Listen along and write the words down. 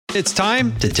It's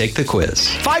time to take the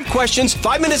quiz. 5 questions,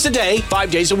 5 minutes a day,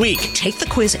 5 days a week. Take the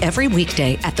quiz every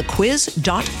weekday at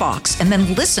thequiz.fox and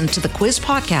then listen to the quiz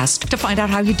podcast to find out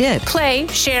how you did. Play,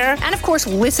 share, and of course,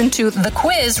 listen to The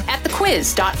Quiz at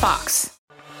thequiz.fox.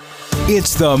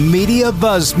 It's the Media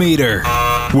Buzz Meter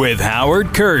with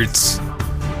Howard Kurtz.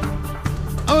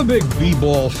 I'm a big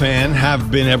b-ball fan, have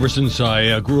been ever since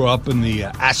I grew up in the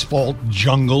asphalt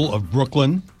jungle of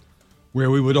Brooklyn,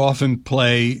 where we would often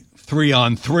play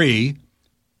 3-on-3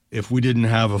 if we didn't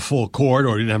have a full court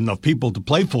or didn't have enough people to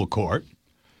play full court.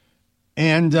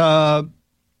 And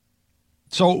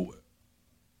so,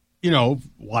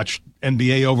 watched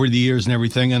NBA over the years and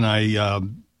everything, and I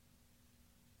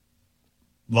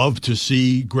love to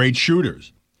see great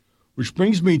shooters, which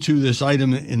brings me to this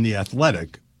item in The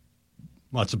Athletic.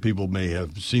 Lots of people may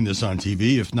have seen this on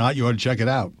TV. If not, you ought to check it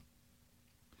out.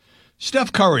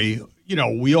 Steph Curry,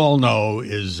 we all know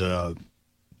is a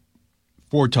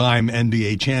 4-time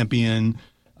NBA champion,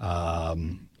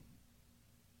 2-time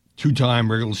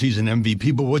regular season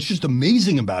MVP. But what's just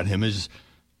amazing about him is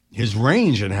his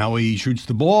range and how he shoots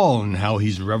the ball and how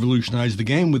he's revolutionized the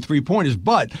game with three-pointers.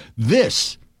 But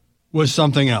this was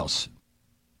something else.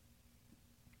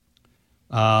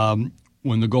 When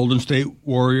the Golden State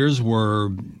Warriors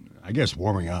were,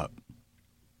 warming up,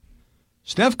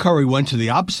 Steph Curry went to the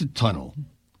opposite tunnel,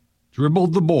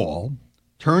 dribbled the ball,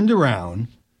 turned around,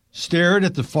 stared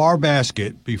at the far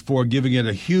basket before giving it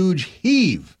a huge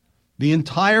heave the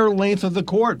entire length of the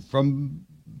court from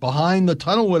behind the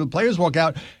tunnel where the players walk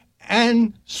out,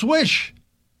 and swish,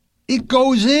 it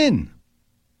goes in.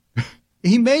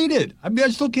 He made it. I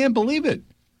still can't believe it.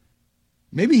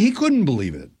 Maybe he couldn't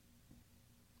believe it.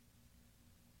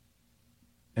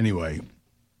 Anyway,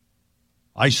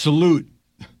 I salute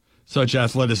such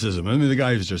athleticism. The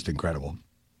guy is just incredible.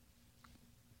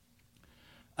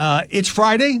 It's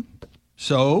Friday,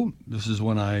 so this is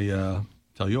when I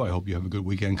tell you I hope you have a good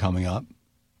weekend coming up.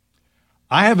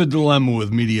 I have a dilemma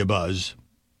with Media Buzz,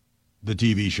 the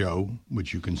TV show,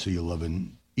 which you can see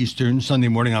 11 Eastern, Sunday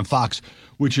morning on Fox,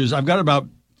 which is I've got about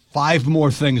 5 more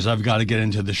things I've got to get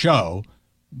into the show,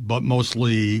 but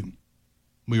mostly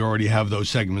we already have those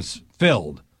segments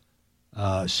filled.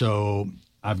 So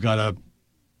I've got to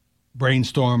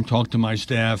brainstorm, talk to my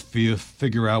staff,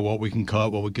 figure out what we can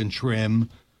cut, what we can trim,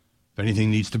 if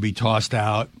anything needs to be tossed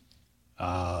out.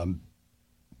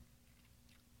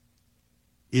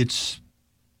 It's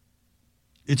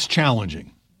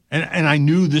challenging. And I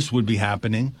knew this would be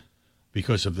happening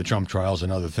because of the Trump trials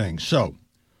and other things. So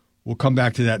we'll come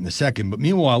back to that in a second. But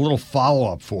meanwhile, a little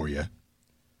follow-up for you.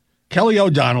 Kelly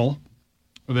O'Donnell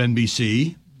of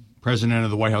NBC, president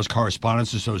of the White House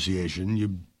Correspondents Association.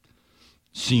 You've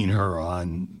seen her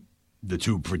on the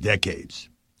tube for decades.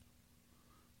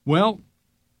 Well,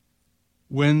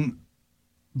 when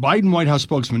Biden White House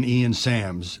spokesman Ian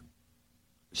Sams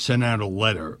sent out a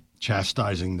letter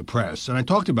chastising the press, and I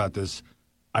talked about this,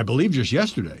 I believe, just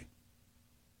yesterday,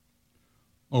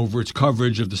 over its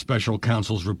coverage of the special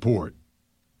counsel's report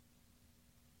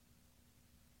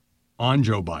on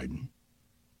Joe Biden,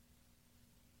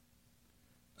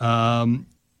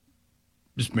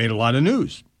 just made a lot of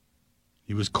news.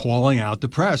 He was calling out the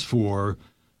press for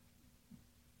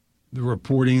the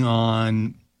reporting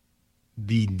on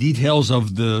the details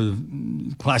of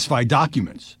the classified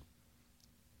documents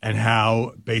and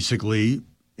how basically,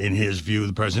 in his view,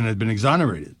 the president had been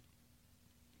exonerated.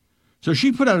 So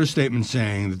she put out a statement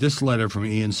saying that this letter from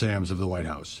Ian Sams of the White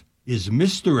House is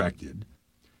misdirected.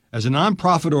 As a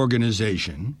nonprofit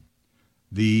organization,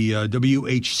 the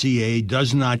WHCA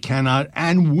does not, cannot,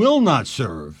 and will not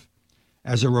serve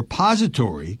as a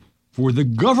repository for the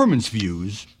government's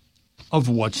views of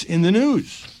what's in the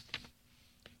news.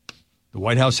 The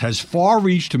White House has far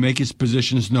reached to make its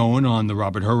positions known on the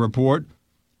Robert Hur report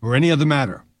or any other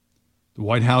matter. The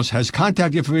White House has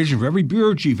contact information for every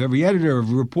bureau chief, every editor,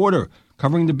 every reporter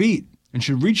covering the beat, and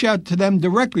should reach out to them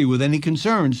directly with any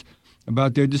concerns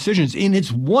about their decisions. In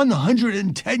its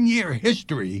 110-year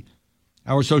history,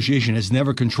 our association has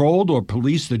never controlled or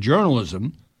policed the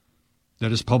journalism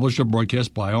that is published or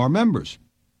broadcast by our members.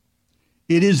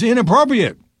 It is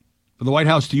inappropriate for the White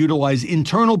House to utilize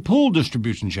internal pool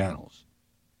distribution channels.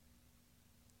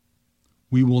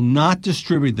 We will not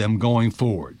distribute them going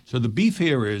forward. So the beef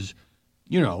here is,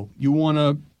 you want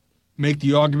to make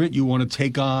the argument, you want to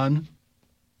take on,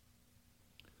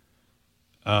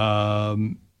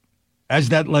 as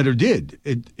that letter did.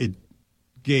 It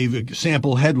gave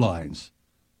sample headlines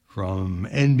from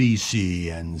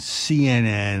NBC and CNN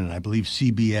and I believe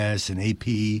CBS and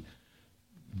AP,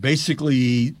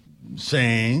 basically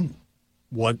saying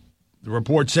what the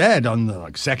report said on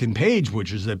the second page,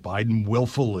 which is that Biden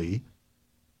willfully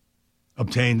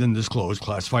obtained and disclosed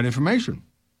classified information.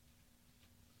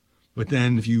 But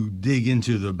then if you dig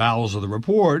into the bowels of the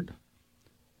report,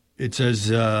 it says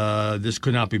this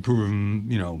could not be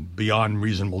proven, beyond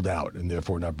reasonable doubt, and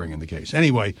therefore not bringing the case.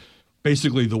 Anyway,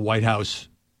 basically the White House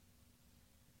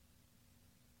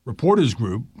reporters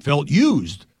group felt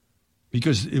used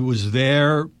because it was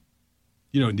their,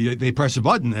 they press a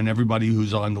button and everybody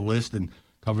who's on the list and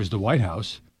covers the White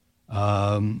House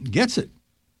gets it.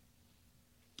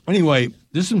 Anyway,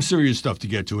 there's some serious stuff to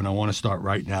get to, and I want to start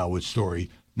right now with story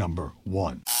number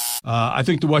one. I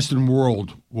think the Western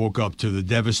world woke up to the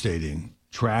devastating,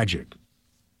 tragic,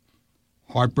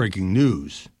 heartbreaking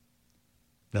news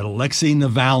that Alexei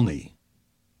Navalny,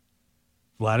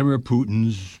 Vladimir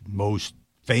Putin's most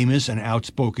famous and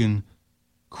outspoken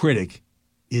critic,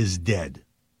 is dead.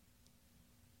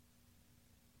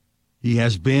 He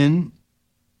has been,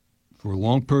 for a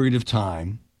long period of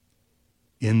time,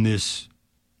 in this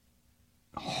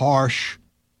harsh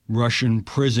Russian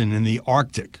prison in the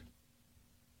Arctic.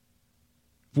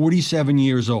 47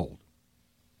 years old.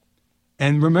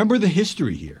 And remember the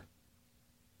history here.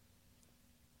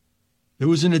 There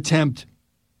was an attempt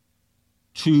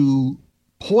to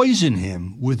poison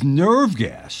him with nerve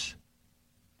gas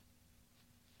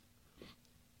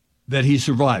that he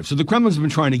survived. So the Kremlin's been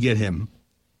trying to get him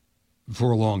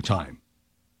for a long time.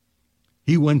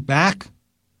 He went back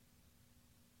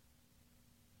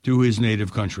to his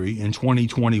native country in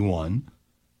 2021.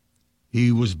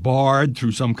 He was barred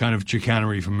through some kind of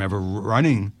chicanery from ever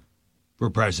running for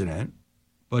president,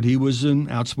 but he was an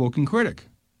outspoken critic.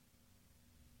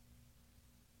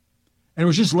 And it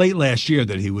was just late last year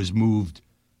that he was moved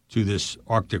to this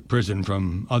Arctic prison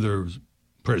from other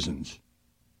prisons.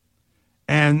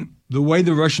 And the way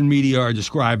the Russian media are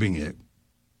describing it,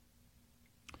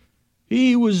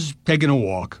 he was taking a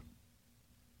walk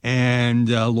and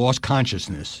lost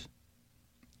consciousness,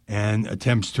 and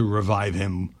attempts to revive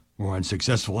him were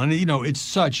unsuccessful. And, it's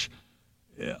such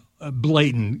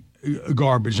blatant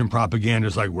garbage and propaganda.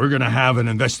 It's like, we're going to have an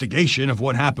investigation of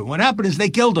what happened. What happened is they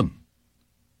killed him.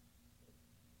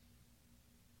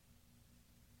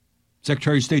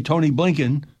 Secretary of State Tony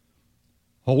Blinken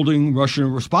holding Russia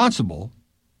responsible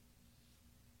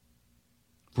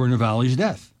for Navalny's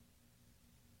death.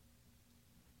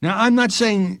 Now, I'm not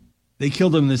saying they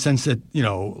killed him in the sense that,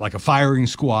 like a firing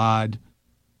squad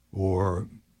or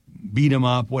beat him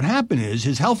up. What happened is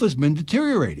his health has been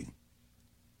deteriorating.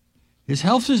 His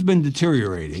health has been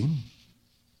deteriorating.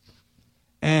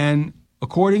 And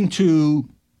according to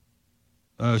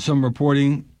some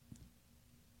reporting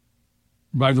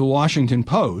by the Washington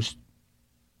Post,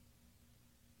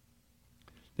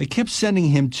 they kept sending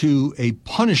him to a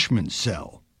punishment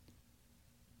cell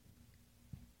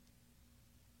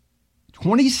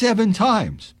 27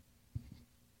 times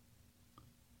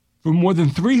for more than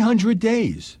 300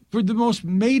 days for the most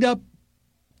made-up,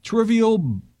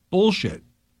 trivial bullshit,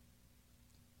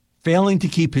 failing to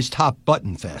keep his top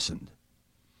button fastened,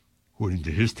 according to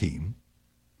his team.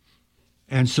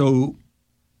 And so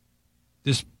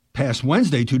this past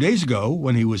Wednesday, 2 days ago,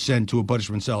 when he was sent to a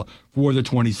punishment cell for the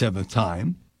 27th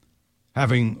time,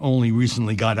 having only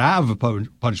recently got out of a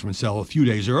punishment cell a few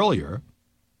days earlier,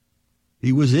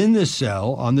 he was in this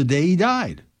cell on the day he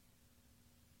died.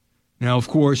 Now, of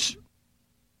course,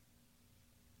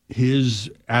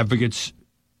 his advocates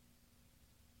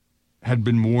had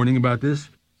been warning about this,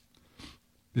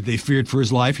 that they feared for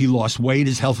his life. He lost weight.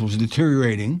 His health was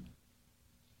deteriorating.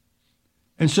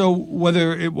 And so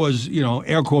whether it was,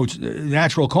 air quotes,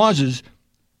 natural causes,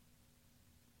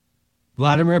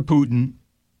 Vladimir Putin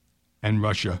and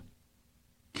Russia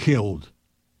killed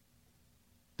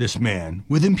this man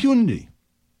with impunity,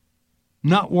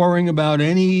 not worrying about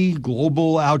any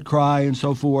global outcry and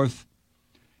so forth.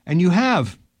 And you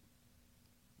have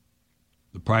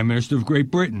the Prime Minister of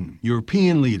Great Britain,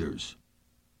 European leaders.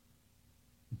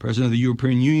 The President of the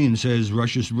European Union says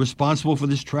Russia's responsible for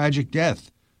this tragic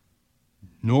death.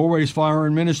 Norway's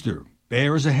foreign minister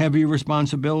bears a heavy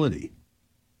responsibility.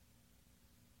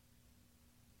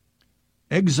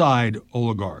 Exiled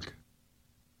oligarch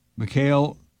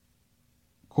Mikhail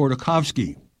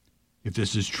Khodorkovsky. If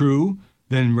this is true,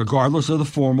 then regardless of the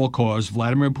formal cause,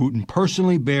 Vladimir Putin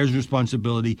personally bears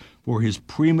responsibility for his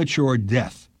premature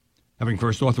death, having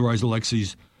first authorized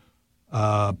Alexei's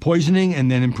poisoning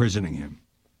and then imprisoning him.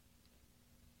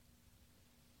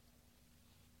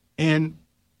 And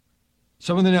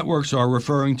some of the networks are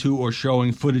referring to or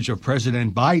showing footage of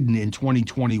President Biden in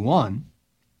 2021,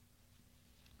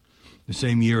 the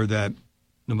same year that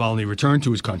Navalny returned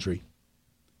to his country,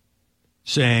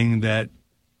 saying that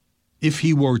if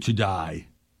he were to die,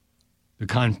 the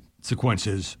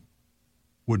consequences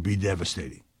would be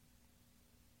devastating.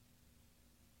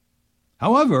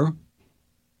 However,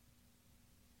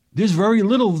 there's very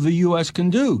little the U.S. can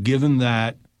do, given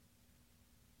that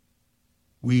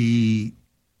we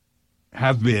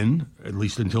have been, at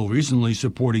least until recently,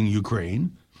 supporting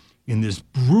Ukraine in this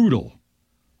brutal,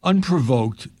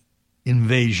 unprovoked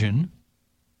invasion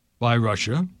by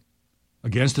Russia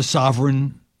against a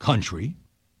sovereign country.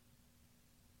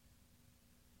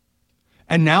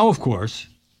 And now, of course,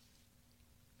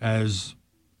 as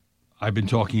I've been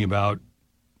talking about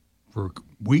for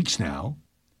weeks now,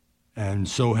 and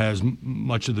so has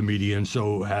much of the media, and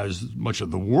so has much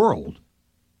of the world,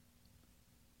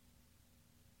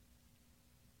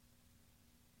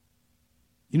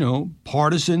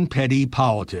 partisan, petty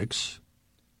politics,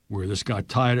 where this got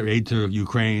tied, aid to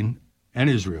Ukraine and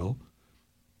Israel,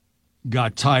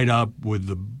 got tied up with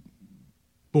the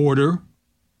border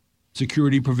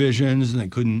security provisions, and they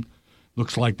couldn't,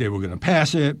 looks like they were going to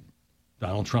pass it.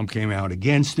 Donald Trump came out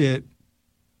against it.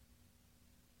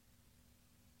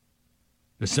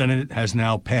 The Senate has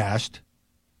now passed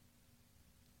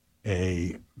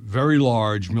a very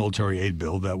large military aid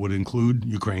bill that would include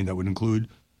Ukraine, that would include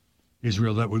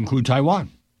Israel, that would include Taiwan.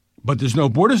 But there's no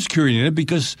border security in it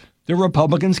because the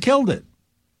Republicans killed it.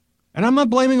 And I'm not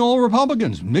blaming all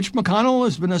Republicans. Mitch McConnell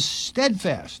has been a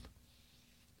steadfast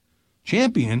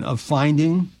champion of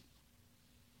finding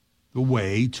the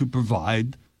way to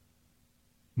provide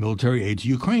military aid to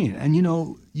Ukraine. And,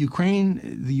 Ukraine,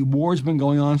 the war's been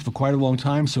going on for quite a long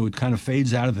time, so it kind of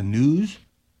fades out of the news.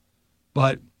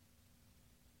 But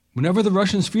whenever the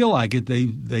Russians feel like it,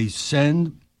 they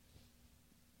send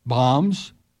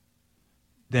bombs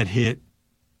that hit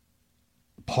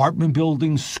apartment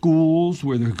buildings, schools,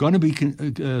 where there are going to be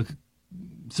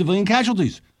civilian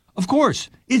casualties. Of course,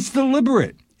 it's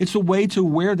deliberate. It's a way to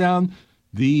wear down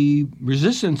the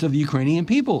resistance of the Ukrainian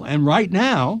people. And right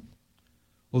now,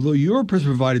 although Europe has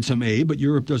provided some aid, but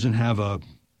Europe doesn't have a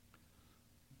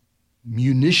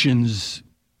munitions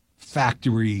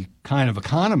factory kind of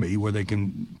economy where they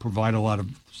can provide a lot of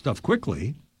stuff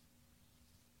quickly,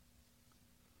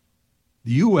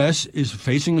 the U.S. is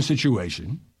facing a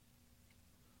situation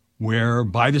where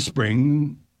by the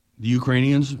spring, the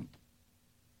Ukrainians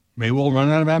may well run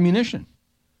out of ammunition,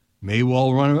 may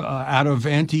well run out of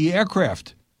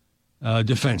anti-aircraft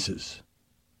defenses.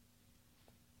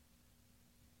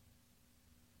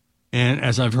 And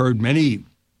as I've heard many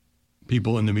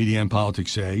people in the media and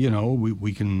politics say,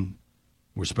 we've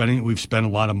spent a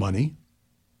lot of money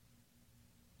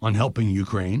on helping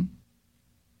Ukraine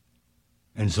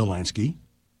and Zelensky,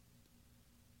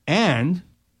 and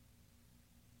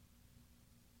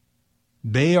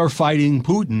they are fighting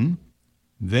Putin.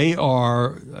 The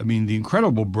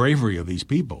incredible bravery of these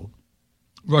people.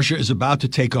 Russia is about to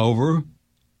take over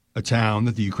a town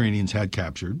that the Ukrainians had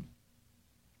captured.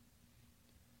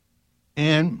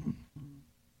 And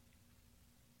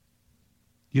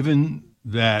given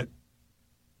that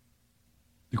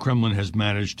the Kremlin has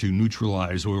managed to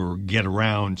neutralize or get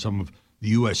around some of the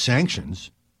U.S.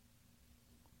 sanctions,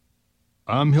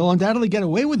 he'll undoubtedly get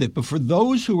away with it. But for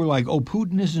those who are like, oh,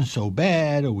 Putin isn't so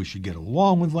bad, or we should get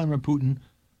along with Vladimir Putin,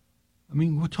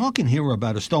 we're talking here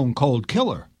about a stone-cold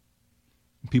killer.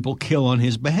 People kill on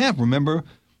his behalf. Remember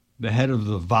the head of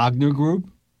the Wagner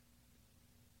group,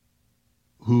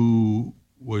 who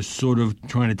was sort of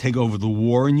trying to take over the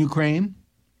war in Ukraine,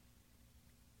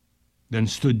 then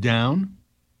stood down,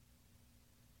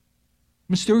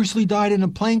 mysteriously died in a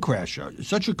plane crash.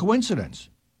 Such a coincidence.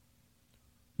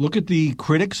 Look at the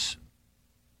critics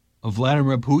of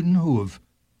Vladimir Putin who have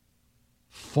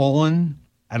fallen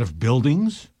out of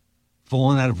buildings,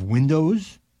 fallen out of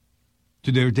windows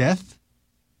to their death.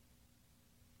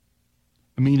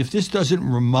 If this doesn't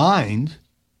remind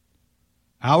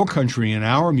our country and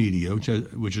our media,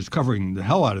 which is covering the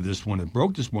hell out of this when it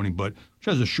broke this morning, but which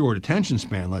has a short attention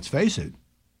span, let's face it,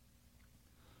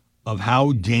 of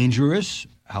how dangerous,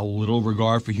 how little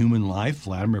regard for human life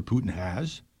Vladimir Putin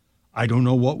has, I don't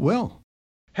know what will.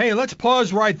 Hey, let's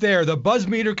pause right there. The Buzz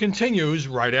Meter continues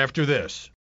right after this.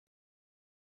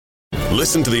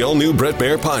 Listen to the all-new Bret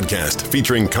Baier podcast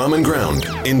featuring Common Ground,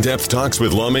 in-depth talks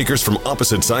with lawmakers from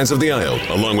opposite sides of the aisle,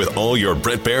 along with all your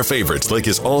Bret Baier favorites like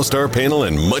his all-star panel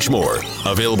and much more.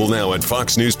 Available now at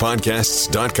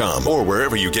foxnewspodcasts.com or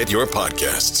wherever you get your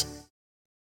podcasts.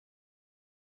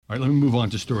 All right, let me move on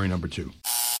to story number 2.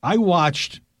 I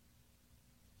watched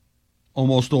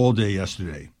almost all day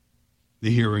yesterday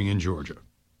the hearing in Georgia.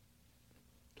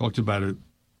 Talked about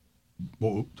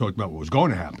what was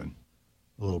going to happen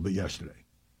a little bit yesterday.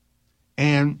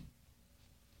 And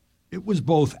it was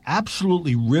both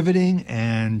absolutely riveting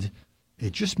and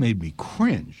it just made me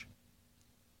cringe.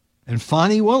 And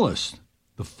Fani Willis,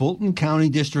 the Fulton County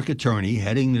District Attorney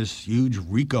heading this huge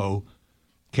RICO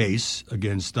case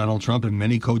against Donald Trump and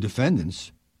many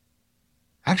co-defendants,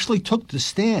 actually took the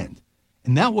stand.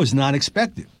 And that was not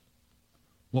expected.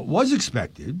 What was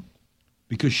expected,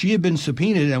 because she had been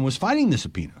subpoenaed and was fighting the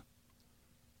subpoena,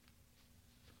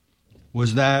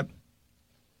 was that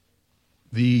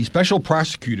the special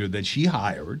prosecutor that she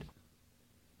hired,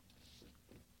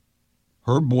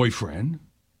 her boyfriend,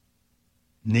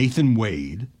 Nathan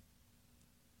Wade,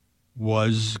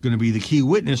 was going to be the key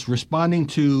witness responding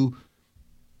to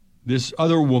this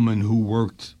other woman who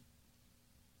worked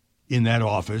in that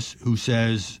office who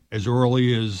says as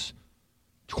early as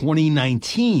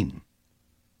 2019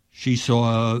 she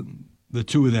saw the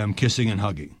two of them kissing and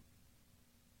hugging.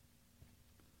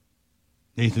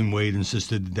 Nathan Wade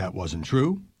insisted that wasn't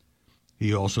true.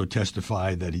 He also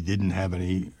testified that he didn't have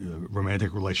any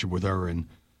romantic relationship with her in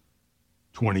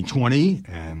 2020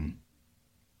 and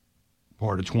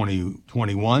part of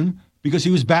 2021 because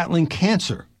he was battling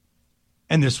cancer.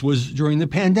 And this was during the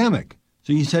pandemic.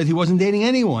 So he said he wasn't dating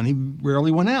anyone. He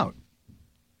rarely went out.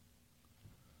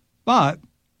 But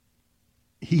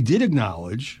he did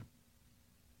acknowledge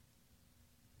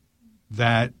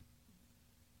that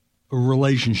a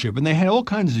relationship, and they had all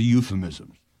kinds of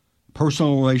euphemisms,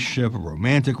 personal relationship, a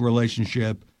romantic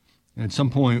relationship, and at some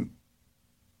point,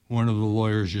 one of the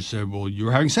lawyers just said, well, you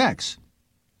were having sex.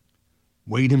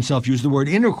 Wade himself used the word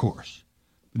intercourse.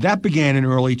 But that began in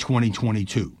early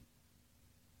 2022.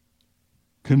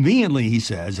 Conveniently, he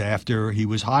says, after he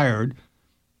was hired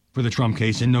for the Trump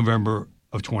case in November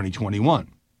of 2021.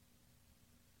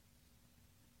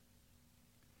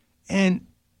 And,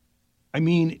 I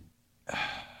mean,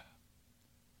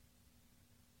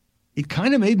 it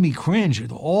kind of made me cringe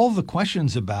at all the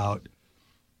questions about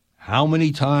how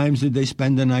many times did they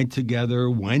spend the night together?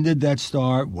 When did that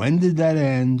start? When did that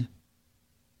end?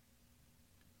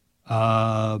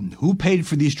 Who paid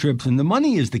for these trips? And the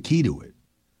money is the key to it.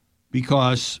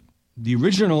 Because the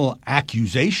original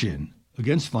accusation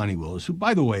against Fani Willis, who,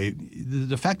 by the way,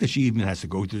 the fact that she even has to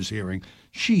go through this hearing,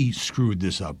 she screwed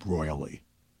this up royally.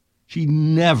 She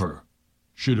never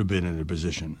should have been in a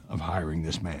position of hiring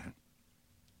this man.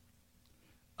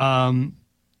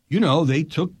 They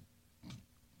took,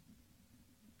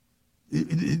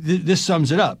 this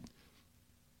sums it up.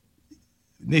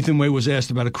 Nathan Wade was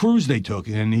asked about a cruise they took,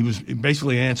 and he was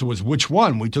basically the answer was, which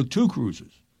one? We took 2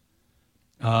 cruises.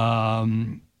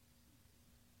 To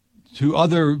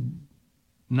other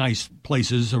nice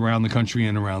places around the country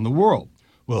and around the world.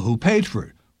 Well, who paid for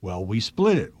it? Well, we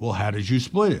split it. Well, how did you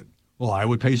split it? Well, I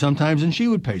would pay sometimes and she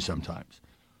would pay sometimes.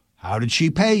 How did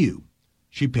she pay you?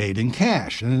 She paid in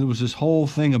cash. And there was this whole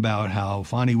thing about how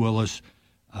Fani Willis,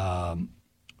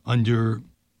 under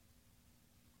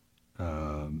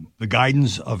the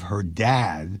guidance of her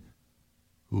dad,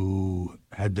 who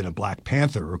had been a Black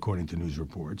Panther, according to news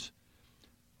reports,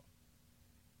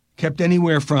 kept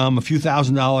anywhere from a few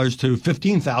 $1,000s to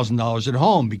 $15,000 at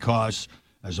home because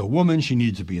as a woman, she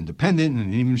needed to be independent.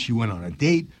 And even if she went on a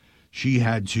date, she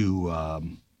had to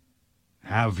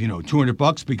have,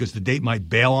 $200 because the date might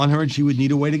bail on her and she would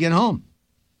need a way to get home.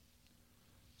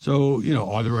 So,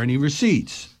 are there any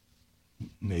receipts?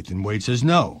 Nathan Wade says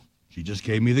no. She just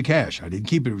gave me the cash. I didn't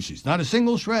keep any receipts. Not a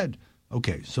single shred.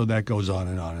 Okay, so that goes on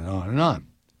and on and on and on.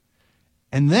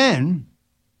 And then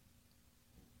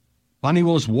Fani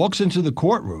Willis walks into the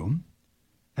courtroom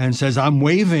and says, I'm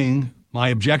waiving my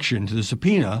objection to the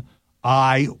subpoena.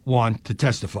 I want to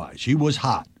testify. She was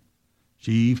hot.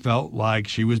 She felt like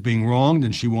she was being wronged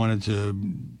and she wanted to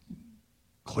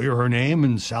clear her name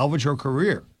and salvage her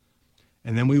career.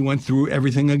 And then we went through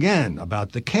everything again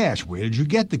about the cash. Where did you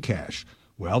get the cash?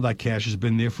 Well, that cash has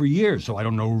been there for years, so I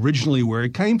don't know originally where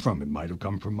it came from. It might have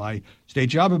come from my state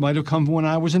job. It might have come from when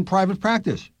I was in private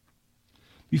practice,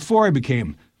 before I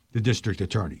became the district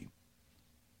attorney.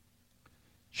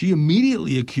 She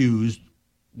immediately accused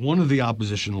one of the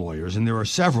opposition lawyers, and there are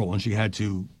several, and she had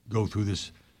to go through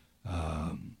this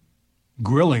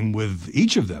grilling with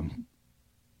each of them,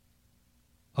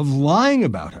 of lying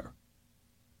about her,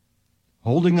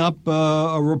 holding up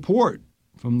a report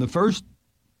from the first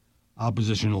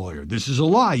opposition lawyer. This is a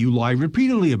lie. You lie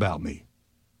repeatedly about me.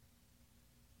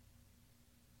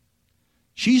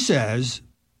 She says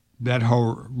that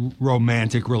her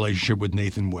romantic relationship with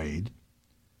Nathan Wade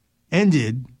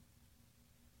ended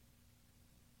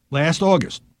last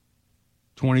August,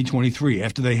 2023,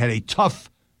 after they had a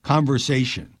tough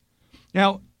conversation.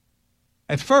 Now,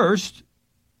 at first,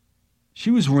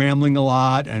 she was rambling a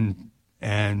lot and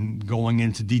and going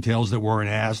into details that weren't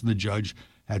asked. The judge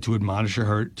had to admonish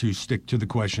her to stick to the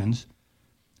questions.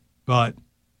 But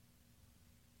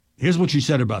here's what she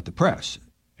said about the press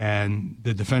and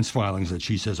the defense filings that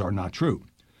she says are not true.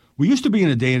 We used to be in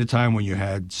a day and a time when you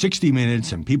had 60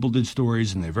 Minutes and people did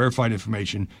stories and they verified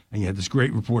information and you had this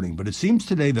great reporting. But it seems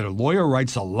today that a lawyer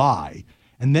writes a lie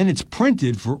and then it's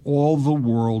printed for all the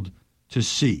world to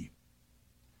see.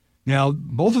 Now,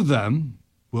 both of them,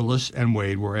 Willis and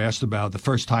Wade, were asked about the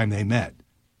first time they met.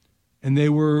 And they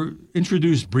were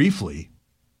introduced briefly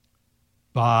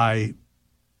by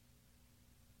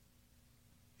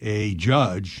a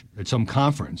judge at some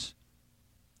conference.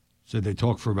 Said they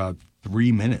talked for about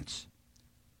 3 minutes.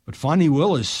 But Fani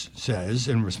Willis says,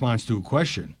 in response to a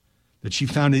question, that she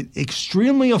found it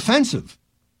extremely offensive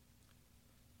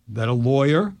that a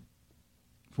lawyer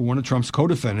for one of Trump's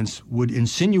co-defendants would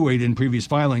insinuate in previous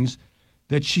filings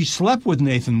that she slept with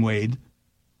Nathan Wade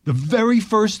the very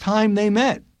first time they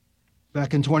met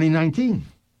back in 2019.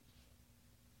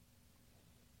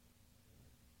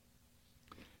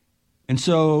 And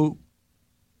so,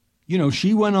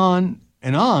 she went on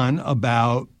and on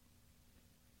about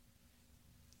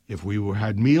if we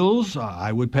had meals,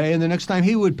 I would pay, and the next time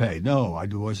he would pay. No,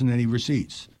 there wasn't any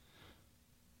receipts.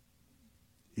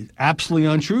 It's absolutely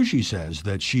untrue, she says,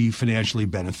 that she financially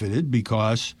benefited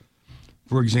because,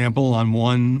 for example, on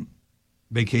one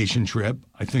vacation trip,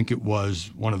 I think it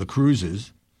was one of the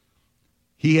cruises,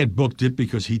 he had booked it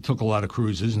because he took a lot of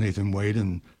cruises, Nathan Wade,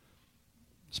 and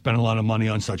spent a lot of money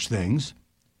on such things.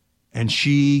 And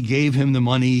she gave him the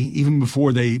money even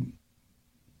before they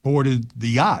boarded the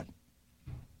yacht,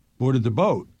 boarded the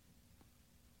boat.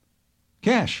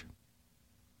 Cash.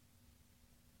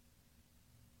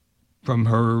 From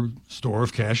her store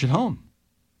of cash at home.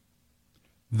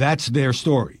 That's their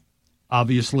story.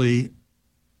 Obviously,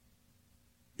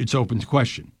 it's open to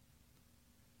question.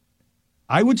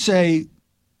 I would say,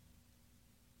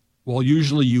 well,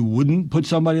 usually you wouldn't put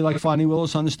somebody like Fani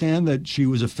Willis on the stand, that she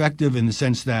was effective in the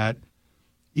sense that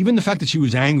even the fact that she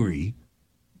was angry,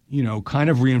 kind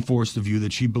of reinforced the view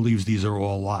that she believes these are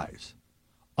all lies.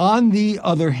 On the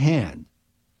other hand,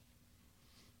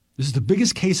 this is the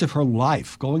biggest case of her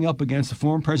life, going up against the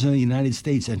former president of the United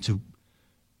States, and to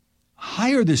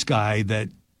hire this guy that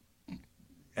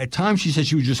at times she said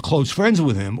she was just close friends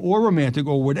with him or romantic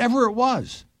or whatever it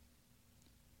was.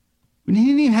 When he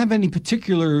didn't even have any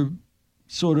particular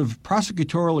sort of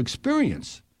prosecutorial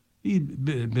experience. He'd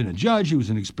been a judge, he was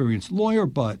an experienced lawyer,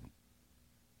 but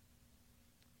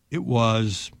it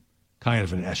was kind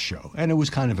of an S show, and it was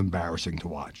kind of embarrassing to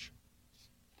watch.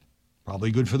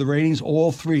 Probably good for the ratings.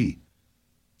 All three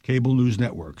cable news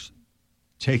networks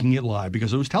taking it live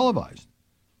because it was televised.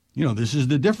 This is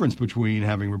the difference between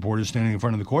having reporters standing in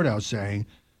front of the courthouse saying,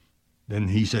 then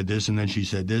he said this, and then she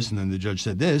said this, and then the judge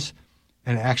said this,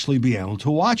 and actually be able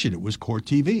to watch it. It was court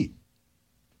TV.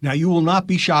 Now, you will not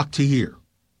be shocked to hear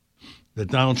that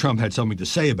Donald Trump had something to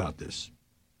say about this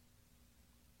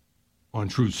on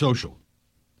Truth Social.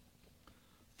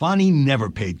 Fani never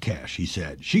paid cash, he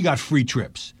said. She got free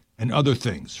trips and other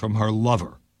things from her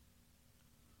lover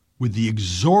with the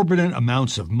exorbitant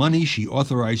amounts of money she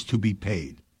authorized to be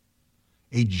paid.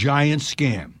 A giant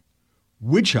scam.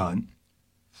 Witch hunt,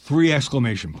 3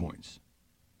 exclamation points.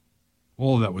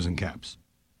 All of that was in caps.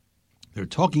 They're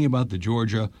talking about the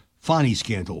Georgia Fani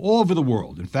scandal all over the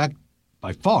world. In fact,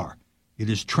 by far, it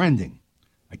is trending.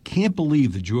 I can't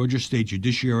believe the Georgia State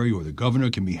Judiciary or the governor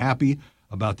can be happy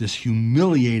about this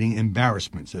humiliating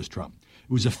embarrassment, says Trump.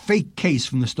 It was a fake case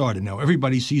from the start, and now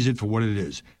everybody sees it for what it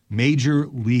is. Major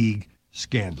league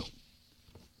scandal.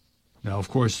 Now, of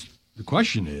course, the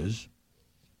question is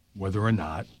whether or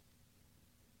not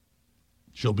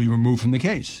she'll be removed from the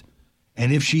case.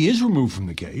 And if she is removed from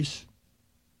the case,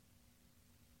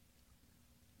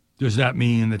 does that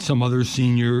mean that some other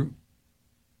senior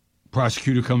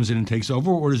prosecutor comes in and takes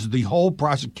over, or is the whole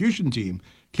prosecution team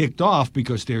kicked off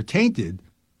because they're tainted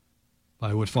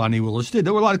by what Fani Willis did?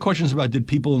 There were a lot of questions about, did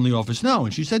people in the office know?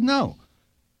 And she said no.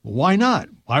 Well, why not?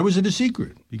 Why was it a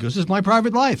secret? Because it's my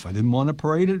private life. I didn't want to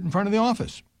parade it in front of the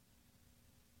office.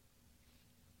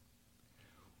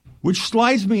 Which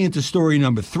slides me into story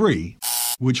number 3,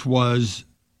 which was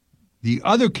the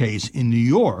other case in New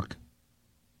York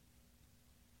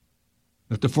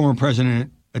that the former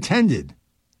president attended.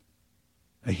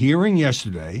 A hearing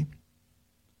yesterday,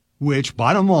 which,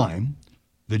 bottom line,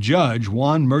 the judge,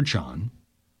 Juan Merchan,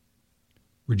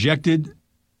 rejected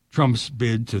Trump's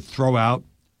bid to throw out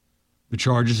the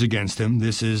charges against him.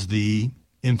 This is the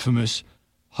infamous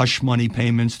hush money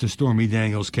payments to Stormy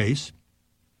Daniels case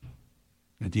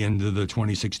at the end of the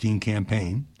 2016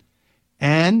 campaign.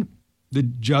 And the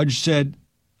judge set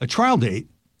a trial date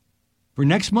for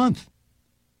next month,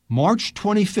 March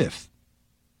 25th,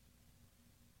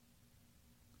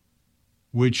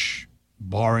 which,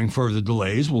 barring further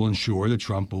delays, will ensure that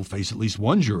Trump will face at least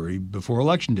one jury before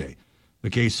Election Day. The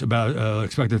case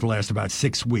expected to last about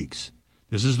 6 weeks.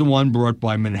 This is the one brought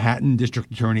by Manhattan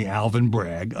District Attorney Alvin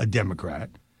Bragg, a Democrat.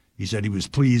 He said he was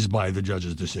pleased by the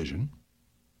judge's decision.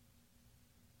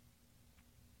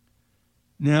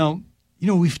 Now,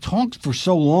 we've talked for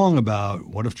so long about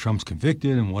what if Trump's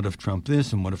convicted and what if Trump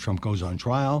this and what if Trump goes on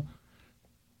trial.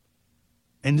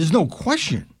 And there's no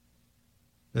question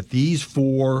that these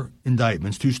 4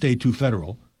 indictments, 2 state, 2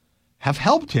 federal, have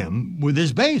helped him with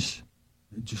his base,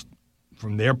 just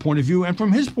from their point of view and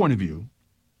from his point of view.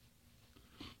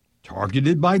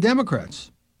 Targeted by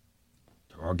Democrats,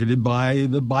 targeted by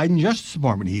the Biden Justice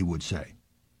Department, he would say.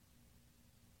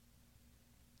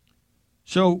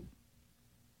 So,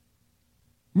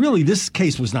 really, this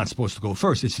case was not supposed to go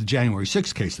first. It's the January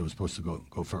 6th case that was supposed to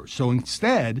go first. So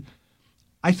instead,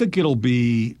 I think it'll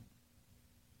be,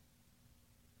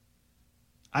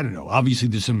 I don't know, obviously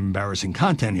there's some embarrassing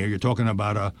content here. You're talking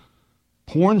about a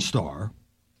porn star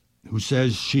who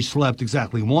says she slept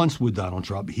exactly once with Donald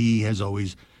Trump. He has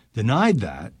always denied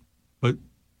that. But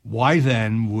why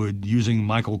then would using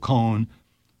Michael Cohen,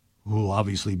 who will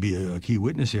obviously be a key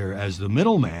witness here, as the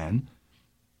middleman,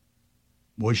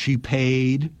 was she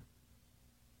paid,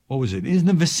 what was it, in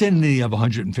the vicinity of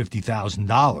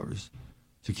 $150,000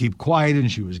 to keep quiet, and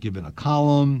she was given a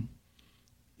column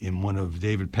in one of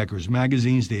David Pecker's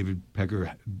magazines, David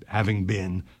Pecker having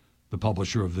been the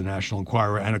publisher of the National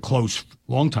Enquirer and a close,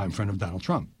 longtime friend of Donald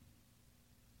Trump.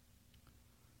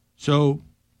 So,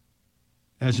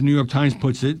 as the New York Times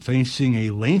puts it, facing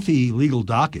a lengthy legal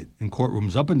docket in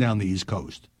courtrooms up and down the East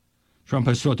Coast, Trump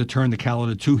has sought to turn the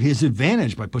calendar to his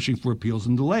advantage by pushing for appeals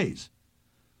and delays.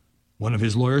 One of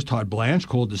his lawyers, Todd Blanche,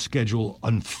 called the schedule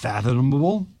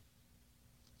unfathomable,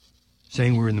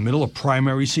 saying we're in the middle of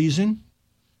primary season,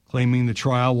 claiming the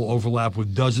trial will overlap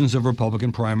with dozens of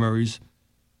Republican primaries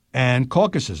and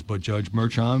caucuses. But Judge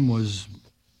Merchan was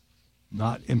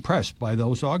not impressed by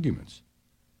those arguments.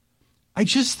 I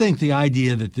just think the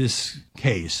idea that this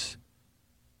case,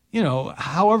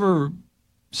 however,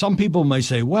 some people may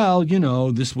say, well,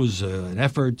 this was an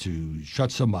effort to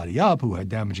shut somebody up who had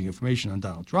damaging information on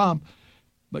Donald Trump.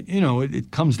 But,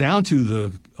 it comes down to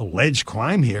the alleged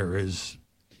crime here is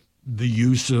the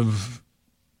use of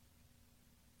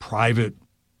private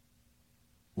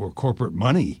or corporate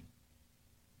money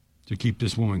to keep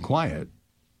this woman quiet.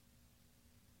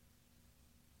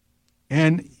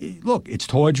 And look, it's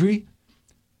tawdry.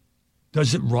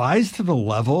 Does it rise to the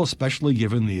level, especially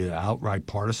given the outright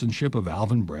partisanship of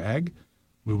Alvin Bragg,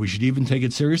 where we should even take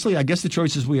it seriously? I guess the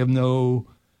choice is we have no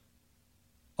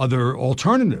other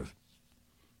alternative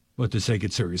but to take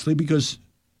it seriously, because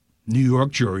New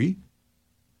York jury,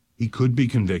 he could be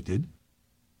convicted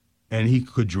and he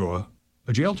could draw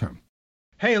a jail term.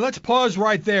 Hey, let's pause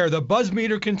right there. The buzz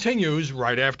meter continues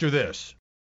right after this.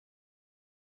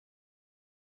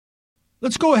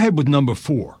 Let's go ahead with number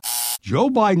 4. Joe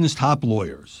Biden's top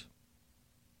lawyers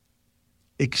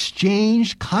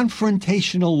exchanged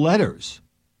confrontational letters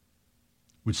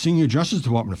with senior Justice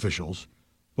Department officials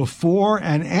before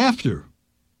and after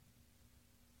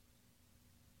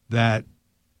that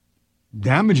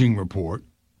damaging report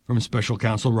from Special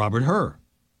Counsel Robert Hur.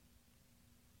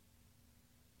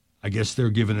 I guess they're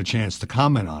given a chance to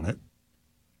comment on it.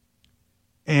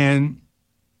 And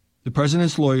the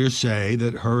president's lawyers say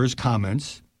that Hur's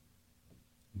comments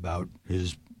about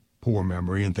his poor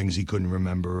memory and things he couldn't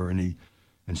remember and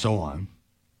so on,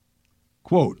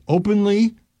 quote,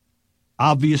 openly,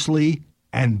 obviously,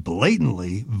 and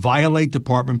blatantly violate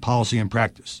department policy and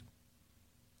practice.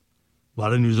 A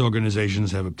lot of news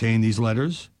organizations have obtained these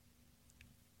letters.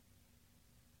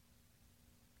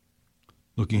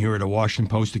 Looking here at a Washington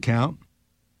Post account,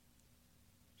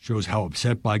 shows how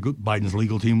upset Biden's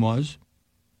legal team was.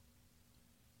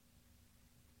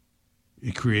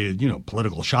 It created,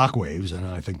 political shockwaves, and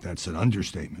I think that's an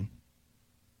understatement.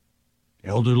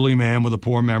 Elderly man with a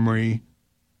poor memory.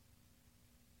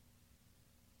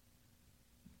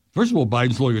 First of all,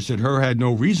 Biden's lawyer said Hur had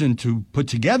no reason to put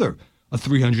together a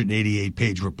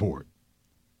 388-page report.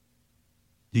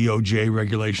 DOJ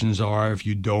regulations are if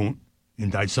you don't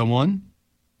indict someone,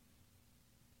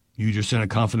 you just send a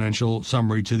confidential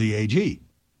summary to the AG.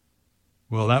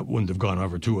 Well, that wouldn't have gone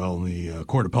over too well in the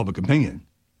court of public opinion.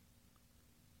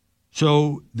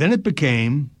 So then it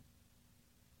became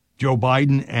Joe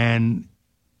Biden and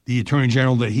the attorney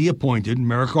general that he appointed,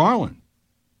 Merrick Garland.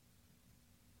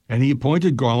 And he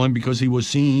appointed Garland because he was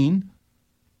seen,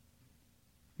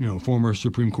 former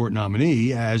Supreme Court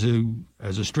nominee, as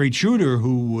a straight shooter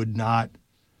who would not,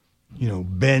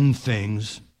 bend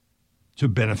things to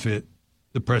benefit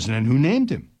the president who named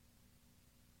him.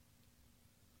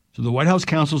 So the White House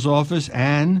counsel's office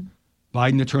and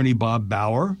Biden attorney Bob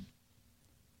Bauer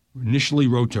initially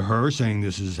wrote to her saying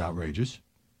this is outrageous,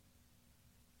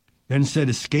 then sent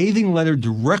a scathing letter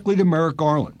directly to Merrick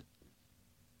Garland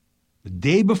the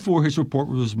day before his report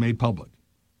was made public,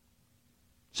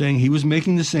 saying he was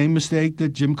making the same mistake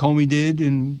that Jim Comey did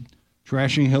in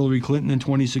trashing Hillary Clinton in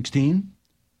 2016,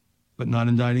 but not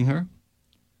indicting her.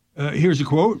 Here's a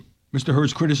quote. Mr.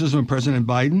 Hur's criticism of President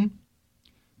Biden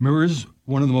mirrors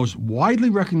one of the most widely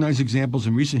recognized examples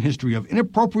in recent history of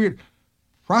inappropriate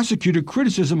prosecutor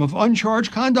criticism of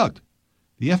uncharged conduct.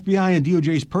 The FBI and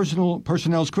DOJ's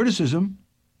personnel's criticism,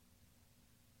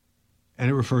 and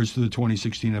it refers to the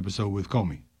 2016 episode with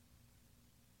Comey.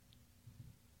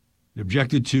 It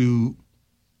objected to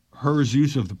Hur's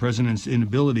use of the president's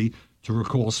inability to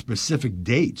recall specific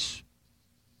dates,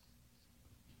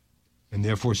 and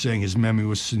therefore saying his memory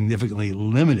was significantly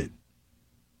limited.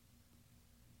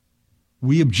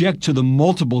 We object to the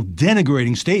multiple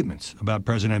denigrating statements about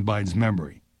President Biden's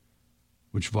memory,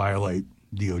 which violate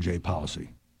DOJ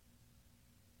policy.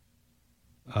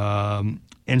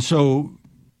 And so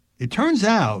it turns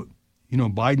out,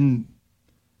 Biden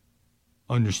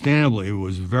understandably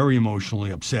was very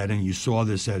emotionally upset, and you saw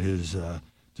this at his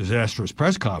disastrous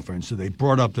press conference. So they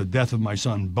brought up the death of my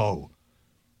son, Beau.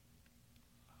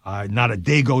 Not a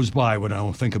day goes by when I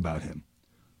don't think about him.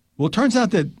 Well, it turns out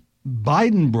that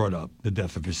Biden brought up the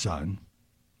death of his son,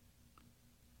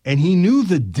 and he knew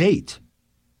the date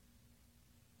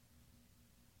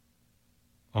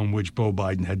on which Beau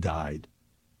Biden had died,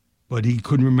 but he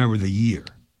couldn't remember the year.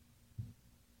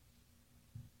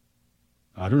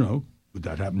 I don't know. Would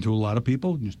that happen to a lot of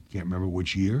people? You just can't remember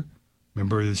which year.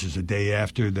 Remember, this is a day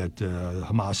after that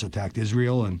Hamas attacked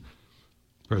Israel, and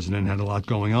the president had a lot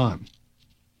going on.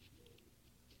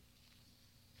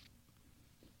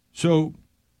 So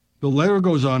the letter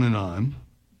goes on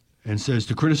and says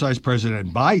to criticize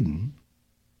President Biden,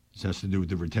 this has to do with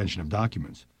the retention of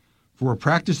documents, for a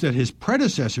practice that his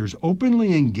predecessors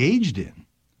openly engaged in,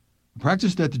 a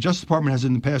practice that the Justice Department has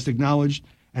in the past acknowledged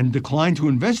and declined to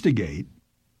investigate,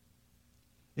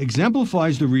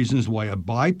 exemplifies the reasons why a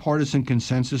bipartisan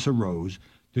consensus arose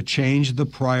to change the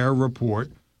prior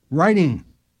report writing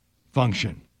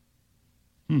function.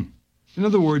 In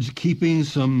other words, keeping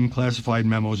some classified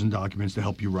memos and documents to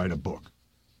help you write a book.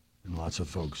 And lots of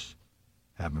folks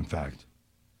have, in fact,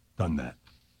 done that.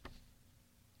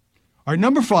 All right,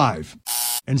 number 5.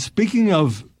 And speaking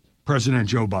of President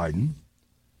Joe Biden,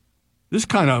 this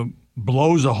kind of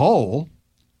blows a hole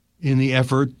in the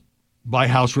effort by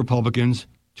House Republicans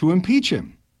to impeach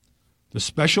him. The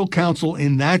special counsel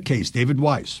in that case, David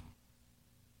Weiss,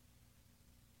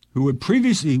 who had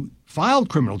previously filed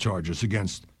criminal charges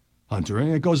against Hunter,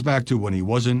 and it goes back to when he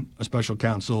wasn't a special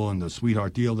counsel and the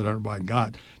sweetheart deal that Hunter Biden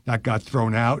got, that got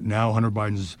thrown out. Now Hunter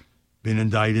Biden's been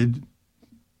indicted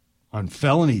on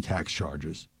felony tax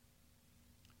charges.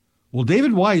 Well,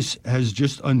 David Weiss has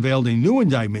just unveiled a new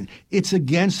indictment. It's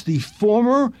against the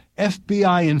former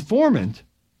FBI informant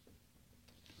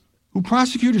who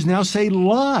prosecutors now say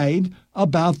lied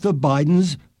about the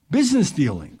Biden's business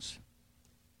dealings.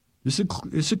 This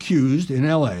accused in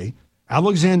L.A.,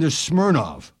 Alexander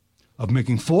Smirnov, of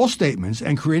making false statements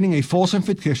and creating a false and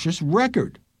fictitious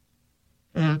record.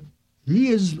 And he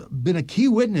has been a key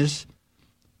witness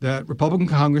that Republican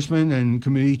Congressman and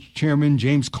Committee Chairman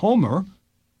James Comer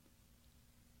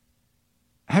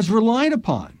has relied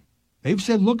upon. They've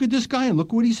said, look at this guy and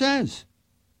look what he says.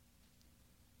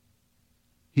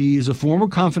 He is a former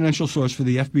confidential source for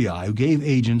the FBI who gave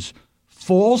agents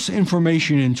false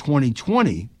information in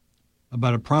 2020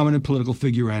 about a prominent political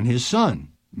figure and his son,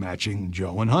 matching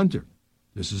Joe and Hunter.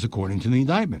 This is according to the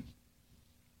indictment.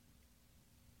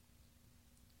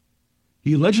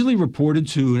 He allegedly reported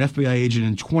to an FBI agent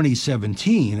in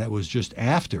 2017, that was just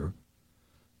after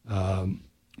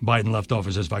Biden left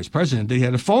office as vice president, that he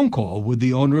had a phone call with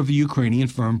the owner of the Ukrainian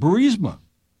firm Burisma.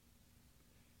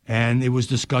 And it was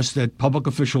discussed that public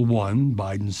official one,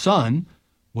 Biden's son,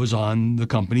 was on the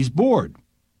company's board.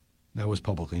 That was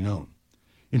publicly known.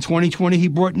 In 2020, he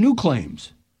brought new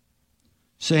claims,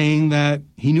 saying that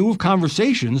he knew of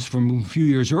conversations from a few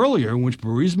years earlier in which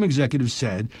Burisma executives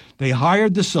said they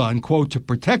hired the son, quote, to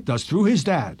protect us through his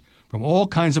dad from all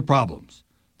kinds of problems.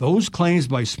 Those claims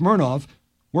by Smirnov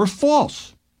were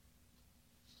false.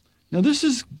 Now, this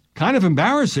is kind of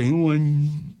embarrassing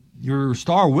when your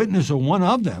star witness, or one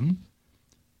of them,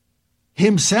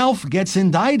 himself gets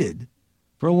indicted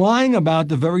for lying about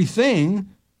the very thing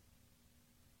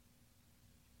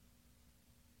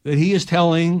that he is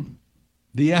telling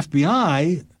the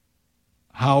FBI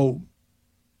how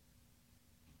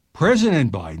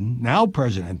President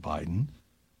Biden,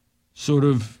 sort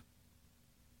of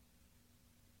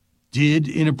did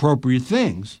inappropriate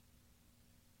things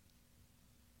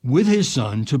with his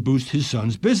son to boost his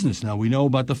son's business. Now, we know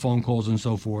about the phone calls and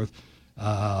so forth.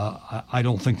 I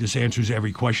don't think this answers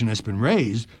every question that's been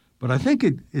raised, but I think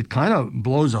it kind of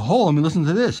blows a hole. I mean, listen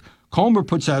to this. Comer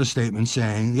puts out a statement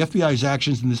saying the FBI's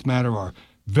actions in this matter are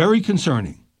very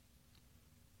concerning.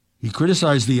 He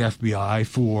criticized the FBI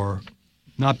for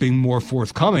not being more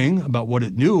forthcoming about what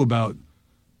it knew about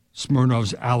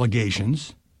Smirnov's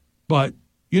allegations. But,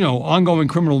 ongoing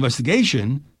criminal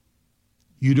investigation,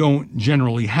 you don't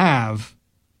generally have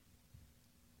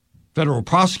federal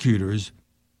prosecutors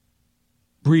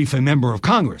brief a member of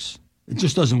Congress. It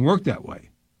just doesn't work that way.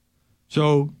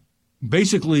 So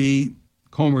basically,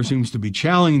 Comer seems to be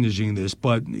challenging this,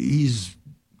 but he's,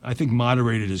 I think,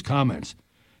 moderated his comments.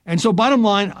 And so bottom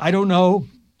line, I don't know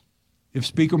if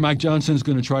Speaker Mike Johnson is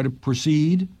going to try to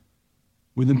proceed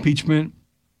with impeachment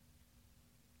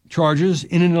charges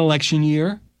in an election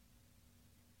year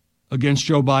against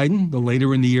Joe Biden. The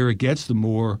later in the year it gets, the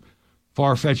more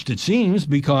far-fetched it seems,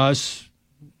 because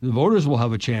the voters will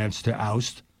have a chance to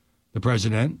oust the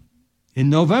president in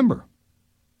November.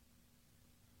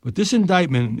 But this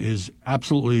indictment is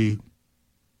absolutely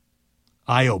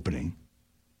eye-opening.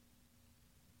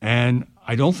 And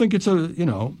I don't think it's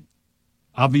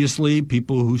obviously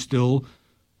people who still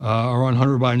are on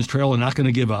Hunter Biden's trail are not going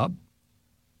to give up.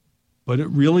 But it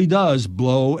really does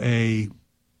blow a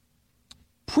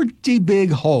pretty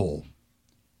big hole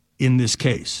in this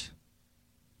case.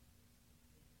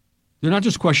 They're not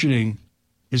just questioning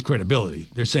his credibility.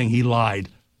 They're saying he lied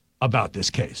about this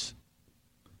case.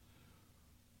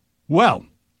 Well,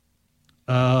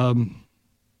 have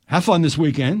fun this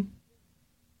weekend.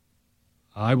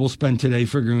 I will spend today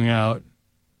figuring out,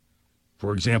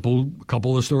 for example, a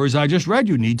couple of stories I just read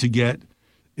you need to get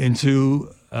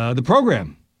into the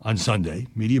program on Sunday,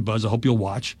 Media Buzz. I hope you'll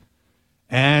watch.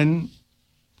 And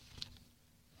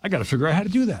I got to figure out how to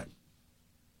do that.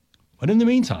 But in the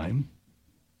meantime,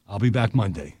 I'll be back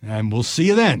Monday, and we'll see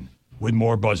you then with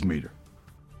more Buzz Meter.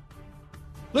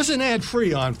 Listen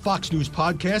ad-free on Fox News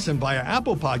Podcasts and via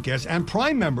Apple Podcasts, and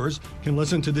Prime members can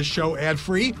listen to this show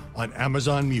ad-free on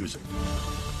Amazon Music.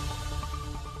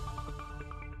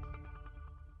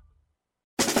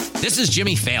 This is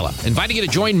Jimmy Fallon, inviting you to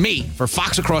join me for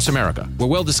Fox Across America, where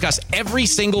we'll discuss every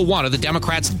single one of the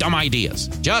Democrats' dumb ideas.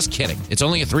 Just kidding. It's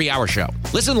only a 3-hour show.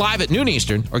 Listen live at noon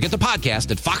Eastern or get the podcast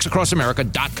at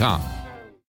foxacrossamerica.com.